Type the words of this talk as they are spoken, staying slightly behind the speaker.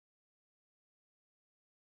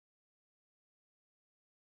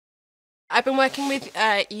I've been working with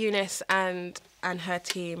Eunice and her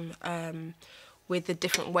team with the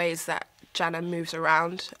different ways that Jannah moves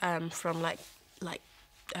around, from like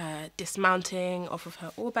dismounting off of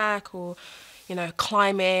her oarback, or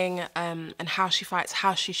climbing, and how she fights,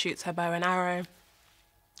 how she shoots her bow and arrow.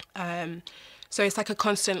 So it's like a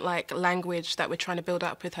constant language that we're trying to build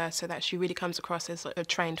up with her, so that she really comes across as a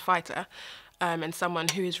trained fighter, and someone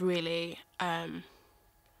who is really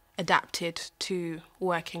adapted to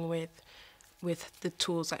working with the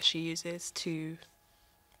tools that she uses to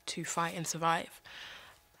fight and survive.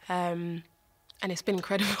 And it's been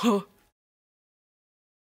incredible.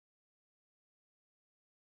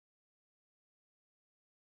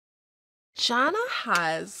 Jannah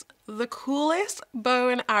has the coolest bow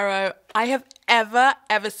and arrow I have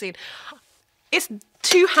ever seen. It's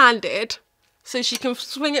two-handed, so she can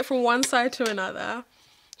swing it from one side to another.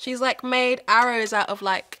 She's made arrows out of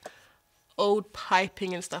old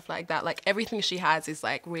piping and stuff like that. Everything she has is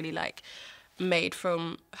really made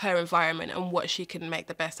from her environment and what she can make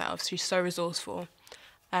the best out of. She's so resourceful.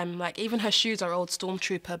 Even her shoes are old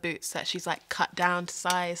stormtrooper boots that she's cut down to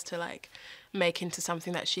size to make into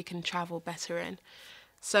something that she can travel better in.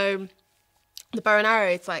 So the bow and arrow,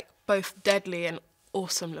 it's both deadly and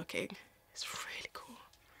awesome looking. It's really cool.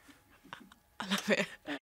 I love it.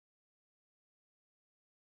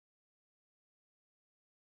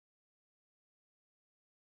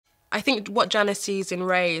 I think what Jannah sees in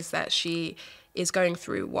Rey is that she is going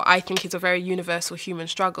through what I think is a very universal human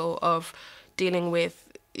struggle of dealing with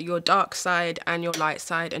your dark side and your light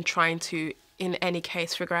side, and trying to, in any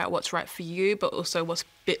case, figure out what's right for you, but also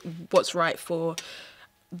what's right for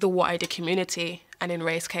the wider community, and in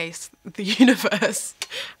Rey's case, the universe.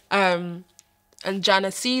 And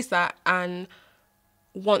Jannah sees that and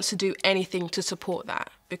wants to do anything to support that,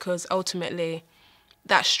 because ultimately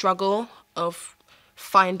that struggle of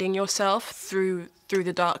finding yourself through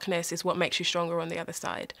the darkness is what makes you stronger on the other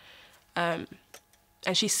side. And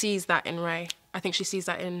she sees that in Rey. I think she sees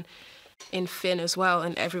that in Finn as well,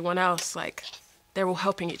 and everyone else. They're all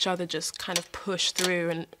helping each other just kind of push through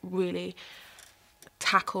and really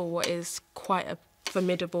tackle what is quite a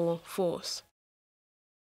formidable force.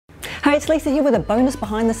 Hey, it's Lisa here with a bonus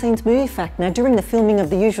behind-the-scenes movie fact. Now, during the filming of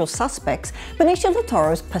The Usual Suspects, Benicio del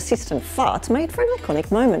Toro's persistent farts made for an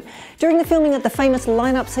iconic moment. During the filming of the famous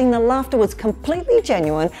line-up scene, the laughter was completely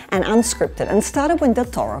genuine and unscripted, and started when del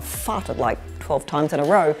Toro farted 12 times in a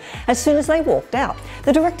row as soon as they walked out.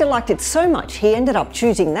 The director liked it so much, he ended up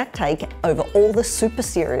choosing that take over all the super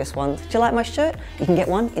serious ones. Do you like my shirt? You can get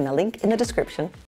one in the link in the description.